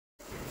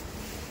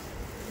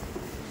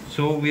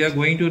So we are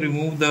going to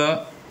remove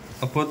the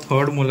upper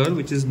third molar,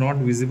 which is not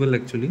visible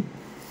actually,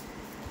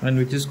 and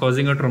which is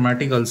causing a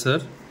traumatic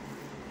ulcer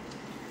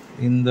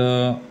in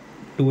the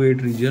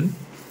 2-8 region.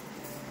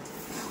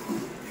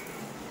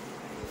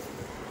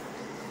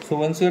 So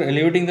once you are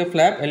elevating the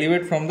flap,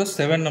 elevate from the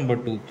 7 number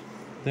tooth.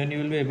 Then you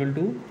will be able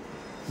to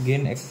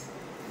gain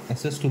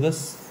access to the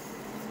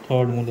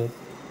third molar.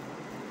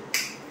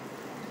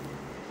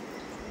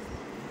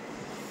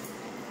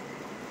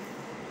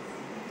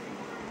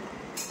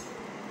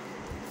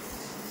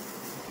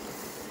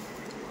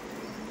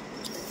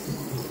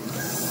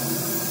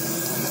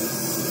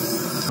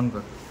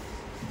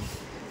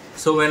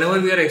 So whenever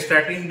we are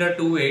extracting the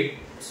 2-8,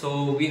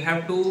 so we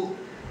have to,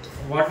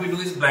 what we do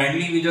is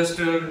blindly we just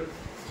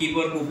keep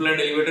our pupil and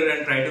elevator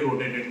and try to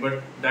rotate it,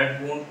 but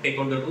that won't take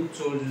out the tooth.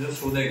 So we'll just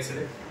show the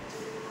X-ray.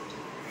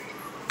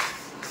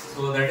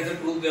 So that is the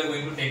tooth we are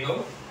going to take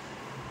out.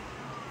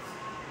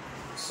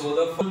 So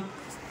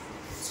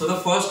the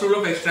first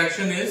rule of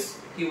extraction is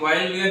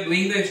while we are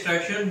doing the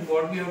extraction,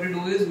 what we have to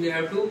do is we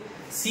have to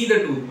see the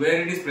tooth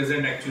where it is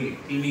present actually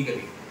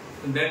clinically.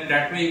 And then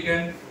that way you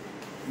can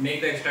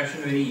make the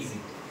extraction very easy.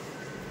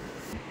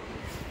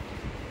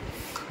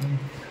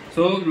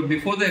 So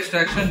before the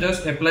extraction,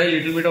 just apply a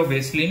little bit of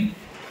Vaseline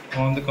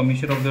on the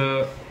commissure of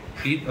the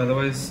teeth,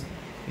 otherwise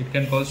it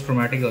can cause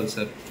traumatic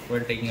ulcer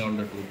while taking out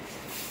the tooth.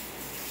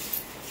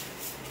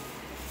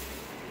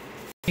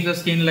 The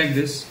skin like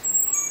this,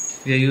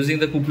 we are using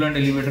the pupil and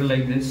elevator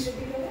like this,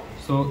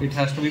 so it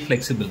has to be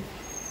flexible.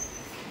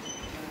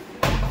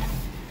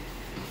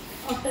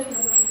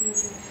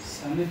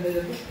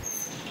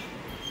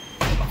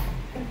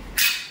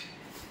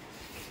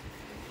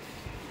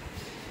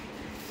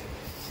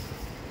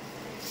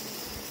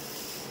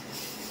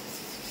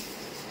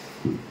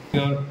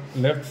 Your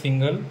left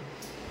finger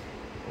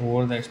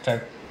over the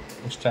extract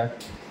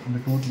the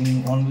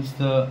tooth on which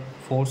the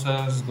force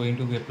is going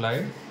to be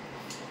applied.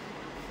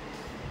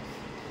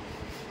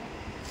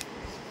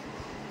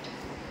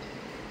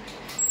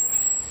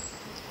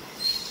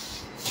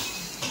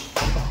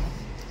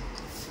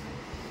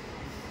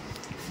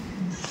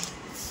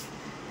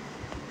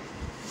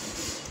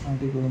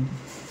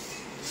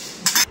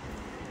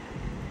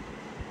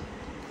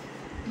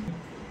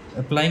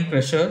 Applying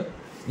pressure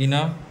in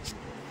a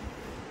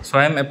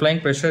I am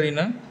applying pressure in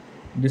a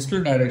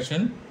distal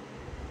direction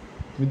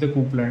with the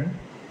couplant,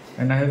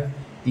 and I have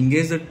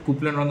engaged the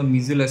couplant on the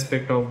mesial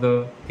aspect of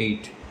the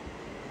 8.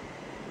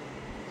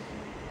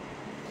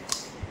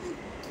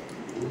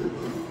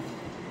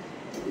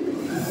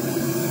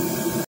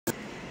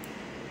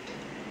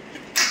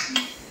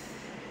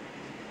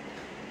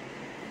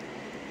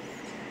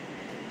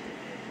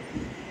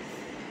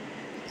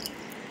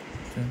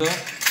 The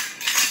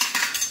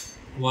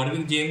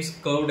Warwick James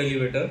curved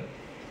elevator.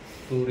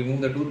 To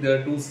remove the tooth, there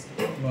are two,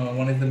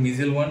 one is the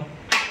mesial one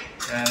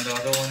and the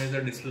other one is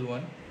the distal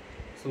one.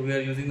 So we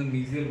are using the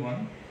mesial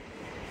one.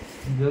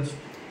 Just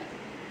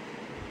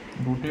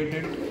rotate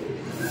it.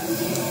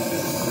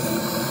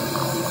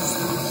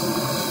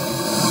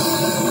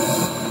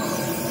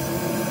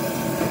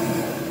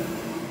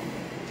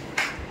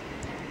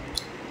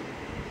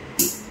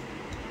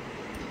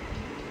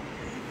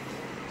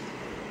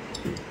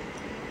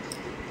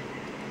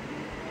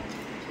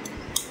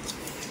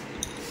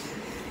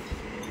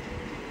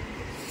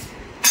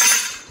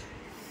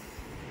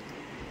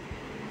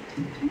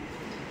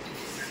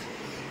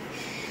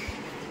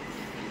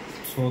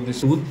 So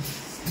this tooth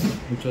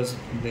which was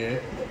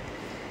there.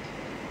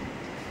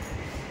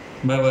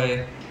 Bye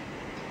bye.